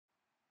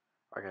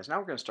All right, guys, now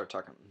we're going to start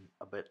talking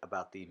a bit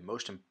about the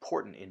most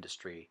important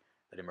industry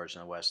that emerged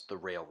in the West, the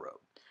railroad.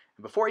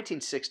 And before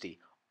 1860,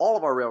 all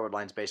of our railroad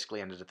lines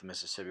basically ended at the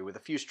Mississippi, with a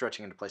few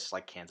stretching into places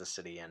like Kansas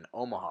City and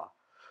Omaha.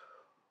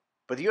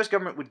 But the U.S.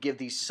 government would give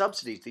these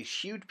subsidies, these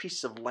huge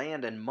pieces of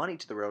land and money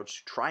to the railroads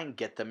to try and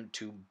get them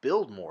to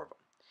build more of them.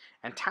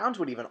 And towns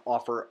would even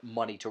offer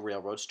money to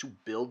railroads to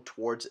build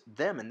towards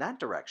them in that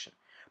direction.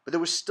 But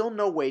there was still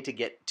no way to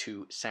get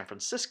to San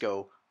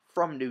Francisco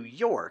from New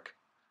York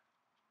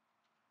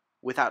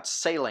without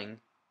sailing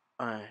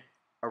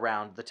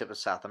around the tip of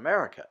South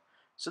America.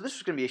 So this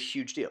was going to be a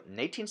huge deal. In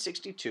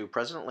 1862,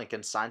 President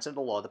Lincoln signs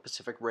into law the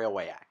Pacific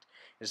Railway Act.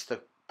 It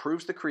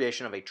proves the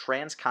creation of a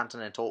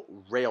transcontinental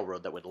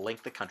railroad that would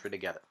link the country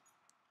together.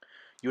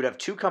 You would have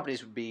two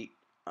companies would be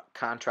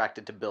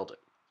contracted to build it.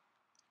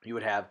 You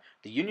would have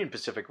the Union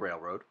Pacific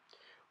Railroad,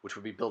 which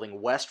would be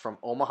building west from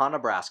Omaha,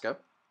 Nebraska,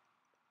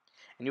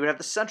 and you would have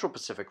the Central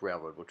Pacific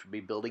Railroad, which would be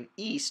building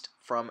east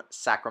from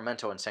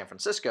Sacramento and San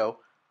Francisco,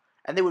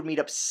 and they would meet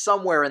up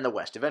somewhere in the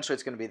west. Eventually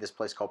it's going to be this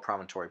place called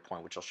Promontory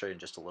Point, which I'll show you in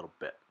just a little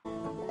bit.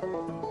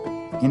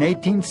 In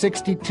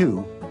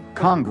 1862,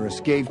 Congress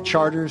gave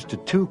charters to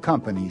two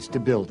companies to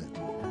build it.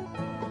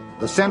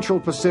 The Central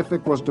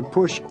Pacific was to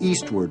push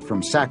eastward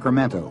from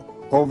Sacramento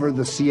over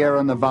the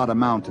Sierra Nevada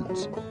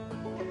mountains.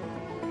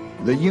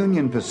 The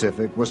Union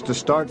Pacific was to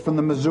start from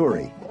the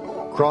Missouri,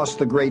 cross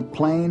the Great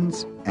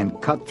Plains,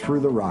 and cut through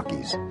the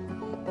Rockies.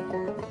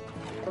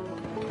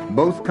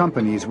 Both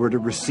companies were to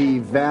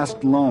receive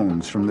vast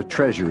loans from the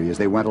Treasury as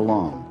they went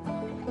along.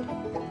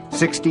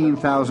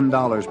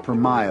 $16,000 per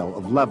mile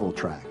of level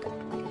track,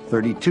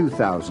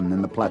 $32,000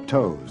 in the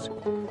plateaus,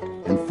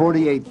 and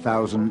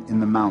 $48,000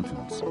 in the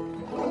mountains.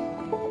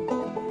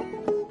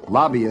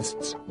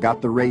 Lobbyists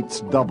got the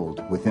rates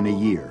doubled within a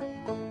year.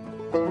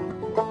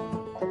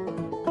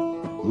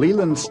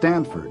 Leland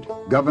Stanford,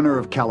 governor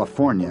of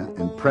California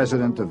and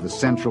president of the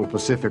Central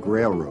Pacific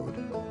Railroad,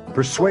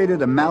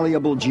 persuaded a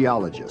malleable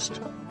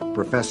geologist,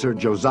 Professor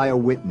Josiah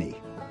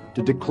Whitney,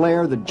 to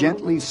declare the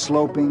gently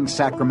sloping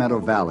Sacramento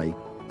Valley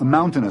a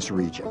mountainous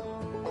region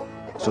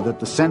so that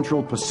the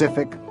Central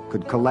Pacific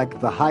could collect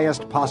the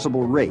highest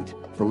possible rate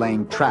for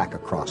laying track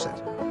across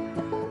it.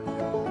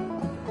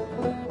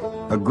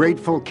 A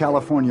grateful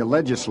California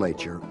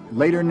legislature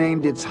later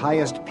named its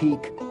highest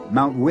peak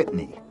Mount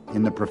Whitney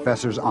in the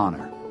professor's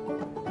honor.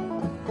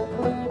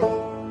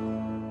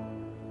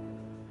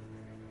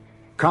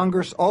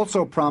 Congress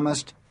also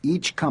promised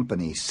each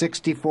company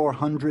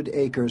 6,400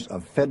 acres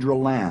of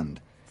federal land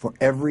for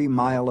every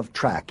mile of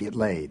track it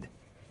laid.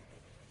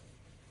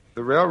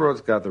 The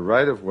railroads got the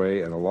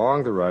right-of-way, and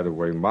along the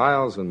right-of-way,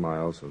 miles and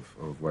miles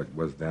of what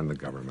was then the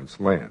government's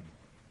land.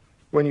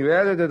 When you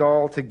added it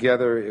all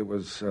together, it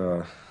was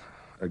a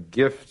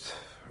gift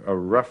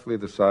roughly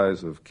the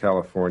size of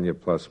California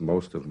plus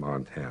most of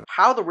Montana.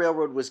 How the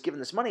railroad was given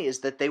this money is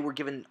that they were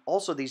given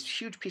also these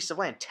huge pieces of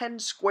land, 10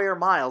 square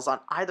miles on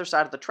either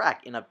side of the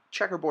track in a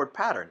checkerboard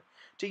pattern,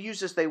 to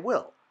use as they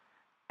will.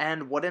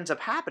 And what ends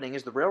up happening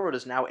is the railroad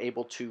is now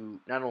able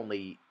to not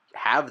only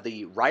have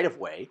the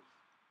right-of-way,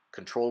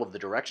 control of the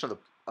direction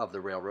of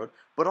the railroad,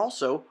 but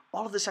also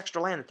all of this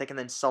extra land that they can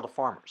then sell to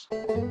farmers.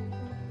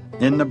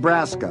 In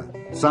Nebraska,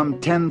 some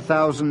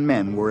 10,000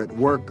 men were at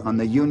work on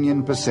the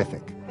Union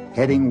Pacific,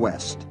 heading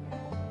west.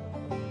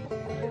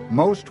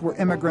 Most were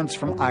immigrants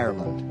from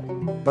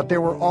Ireland, but there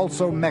were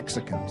also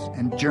Mexicans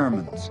and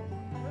Germans,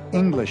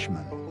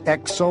 Englishmen,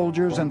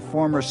 ex-soldiers and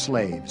former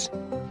slaves,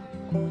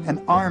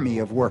 an army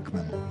of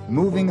workmen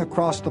moving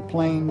across the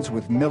plains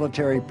with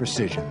military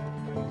precision.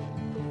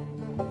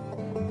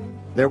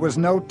 There was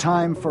no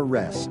time for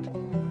rest.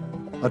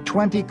 A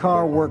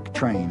 20-car work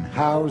train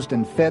housed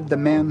and fed the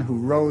men who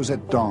rose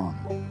at dawn.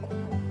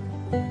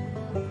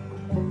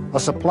 A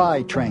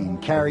supply train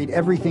carried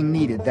everything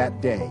needed that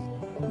day: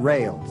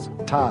 rails,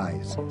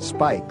 ties,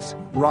 spikes,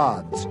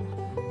 rods,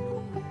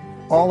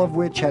 all of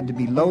which had to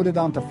be loaded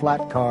onto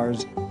flat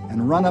cars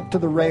and run up to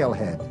the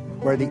railhead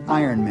where the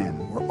iron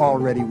men were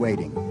already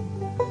waiting.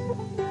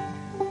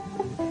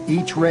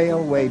 Each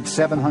rail weighed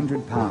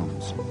 700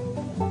 pounds.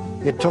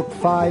 It took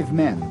 5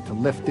 men to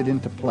lift it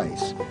into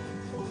place.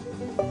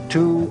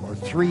 2 or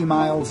 3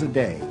 miles a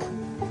day,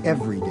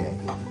 every day,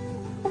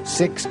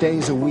 6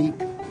 days a week,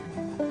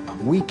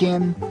 week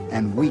in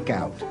and week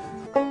out.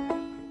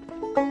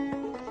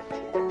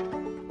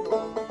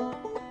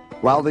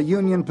 While the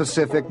Union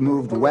Pacific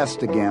moved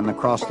west again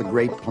across the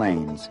Great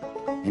Plains,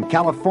 in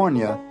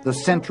California, the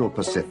Central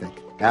Pacific,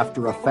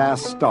 after a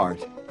fast start,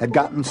 had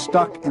gotten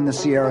stuck in the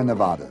Sierra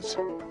Nevadas.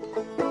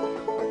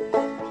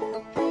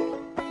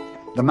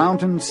 The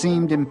mountains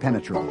seemed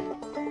impenetrable.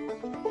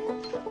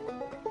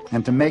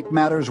 And to make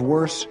matters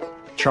worse,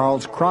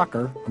 Charles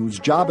Crocker, whose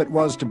job it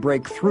was to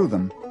break through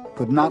them,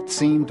 could not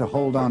seem to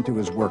hold on to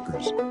his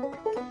workers.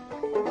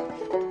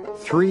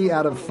 3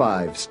 out of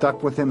 5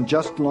 stuck with him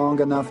just long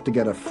enough to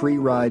get a free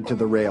ride to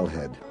the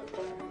railhead,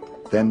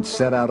 then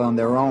set out on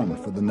their own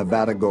for the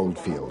Nevada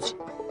goldfields.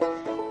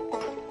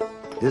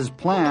 His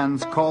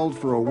plans called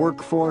for a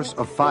workforce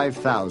of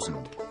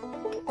 5,000.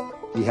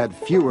 He had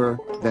fewer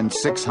than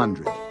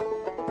 600.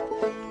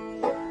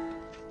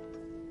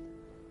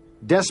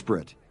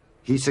 Desperate,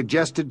 he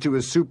suggested to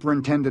his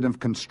superintendent of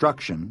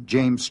construction,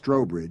 James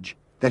Strobridge,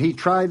 that he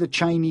try the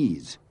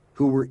Chinese,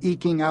 who were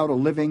eking out a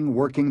living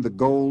working the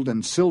gold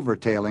and silver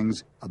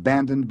tailings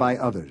abandoned by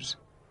others.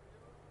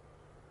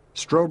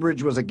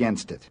 Strobridge was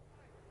against it.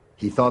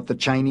 He thought the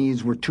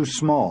Chinese were too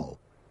small,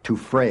 too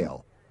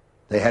frail.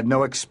 They had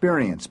no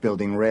experience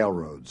building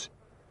railroads.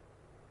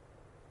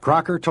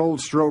 Crocker told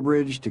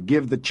Strobridge to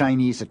give the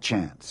Chinese a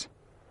chance.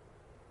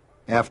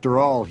 After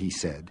all, he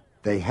said,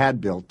 they had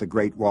built the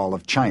Great Wall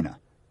of China.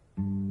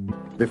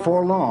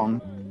 Before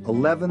long,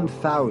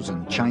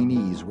 11,000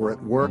 Chinese were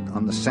at work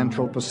on the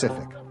Central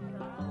Pacific,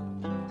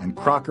 and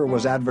Crocker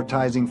was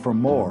advertising for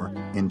more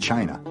in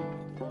China.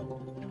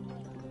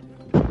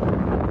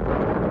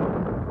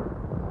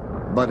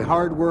 But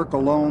hard work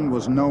alone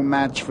was no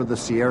match for the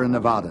Sierra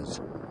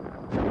Nevadas.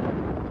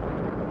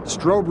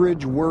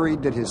 Strobridge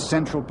worried that his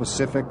Central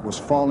Pacific was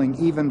falling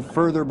even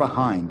further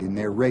behind in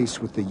their race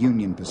with the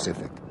Union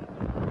Pacific,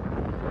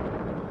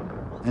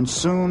 and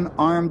soon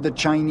armed the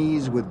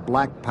Chinese with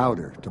black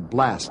powder to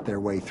blast their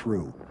way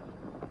through.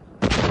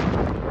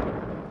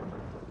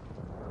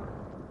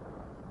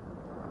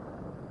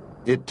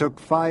 It took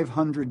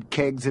 500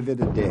 kegs of it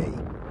a day,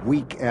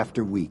 week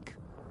after week,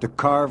 to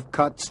carve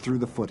cuts through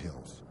the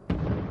foothills.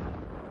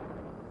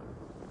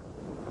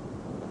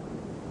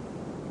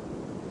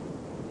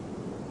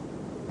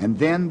 And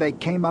then they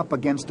came up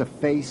against a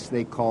face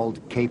they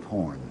called Cape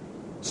Horn,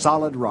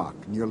 solid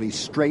rock nearly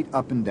straight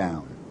up and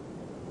down,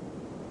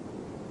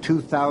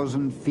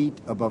 2,000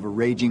 feet above a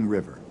raging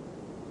river.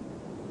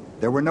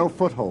 There were no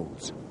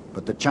footholds,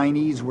 but the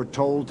Chinese were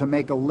told to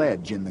make a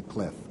ledge in the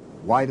cliff,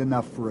 wide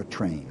enough for a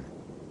train.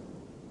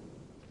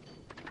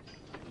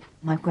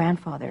 My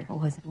grandfather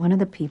was one of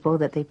the people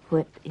that they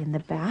put in the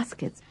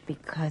baskets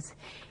because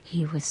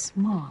he was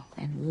small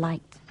and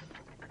light.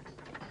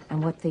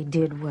 And what they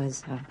did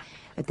was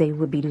they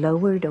would be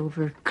lowered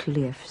over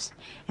cliffs,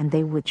 and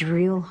they would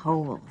drill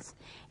holes,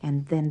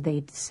 and then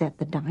they'd set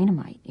the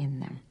dynamite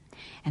in them.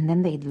 And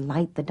then they'd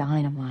light the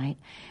dynamite,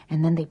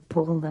 and then they'd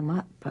pull them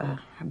up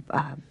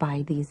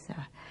by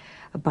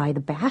the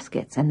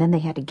baskets, and then they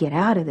had to get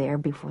out of there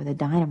before the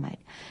dynamite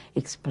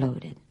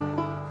exploded.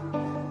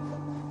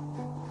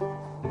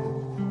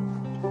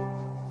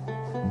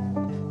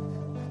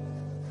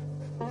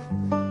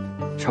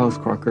 Charles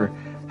Crocker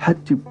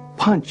had to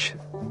punch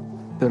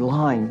the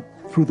line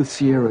through the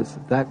Sierras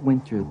that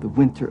winter, the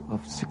winter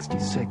of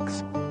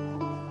 '66.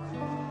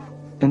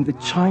 And the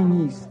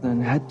Chinese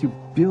then had to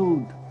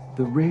build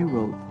the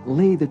railroad,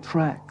 lay the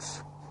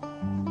tracks.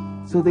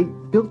 So they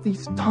built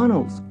these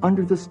tunnels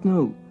under the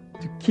snow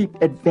to keep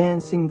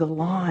advancing the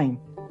line.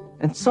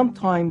 And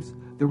sometimes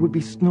there would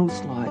be snow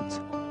slides.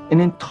 An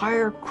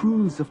entire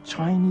crews of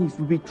Chinese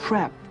would be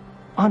trapped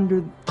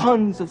under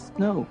tons of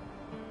snow.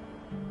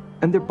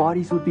 And their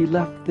bodies would be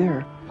left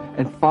there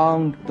and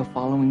found the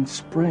following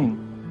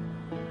spring.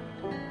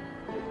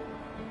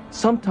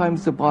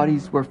 Sometimes the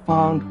bodies were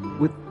found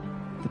with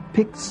the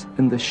picks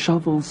and the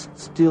shovels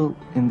still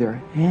in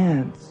their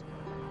hands.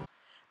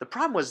 The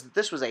problem was that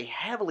this was a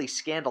heavily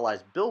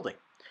scandalized building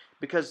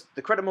because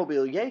the Credit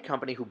Mobilier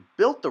Company, who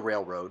built the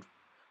railroad,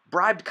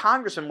 bribed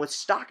congressmen with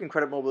stock in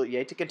Credit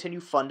Mobilier to continue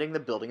funding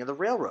the building of the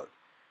railroad.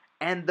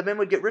 And the men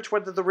would get rich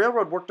whether the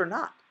railroad worked or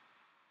not.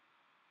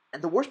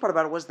 And the worst part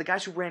about it was the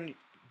guys who ran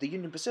the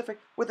Union Pacific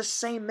were the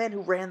same men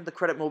who ran the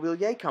Credit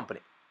Mobilier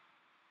Company.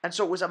 And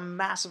so it was a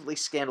massively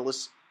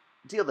scandalous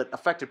deal that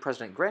affected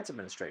President Grant's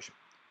administration.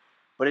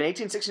 But in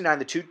 1869,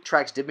 the two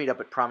tracks did meet up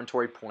at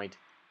Promontory Point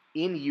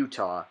in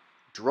Utah,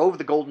 drove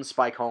the Golden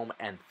Spike home,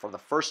 and for the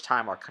first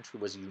time our country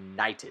was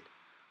united,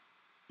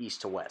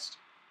 east to west.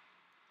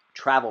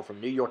 Travel from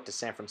New York to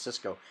San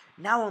Francisco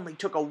now only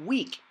took a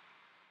week.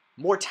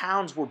 More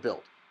towns were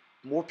built.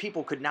 More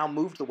people could now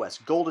move to the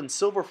west. Gold and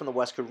silver from the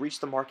west could reach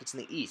the markets in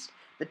the east.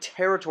 The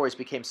territories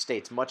became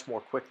states much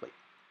more quickly.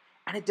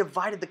 And it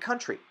divided the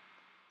country.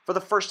 For the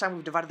first time,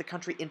 we've divided the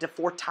country into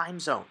 4 time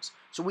zones.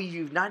 So we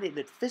united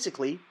it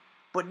physically,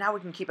 but now we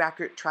can keep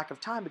accurate track of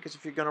time because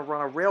if you're going to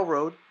run a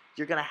railroad,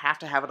 you're going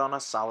to have it on a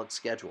solid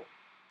schedule.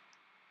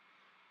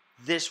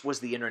 This was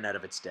the internet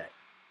of its day.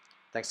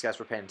 Thanks, guys,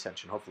 for paying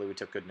attention. Hopefully we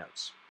took good notes.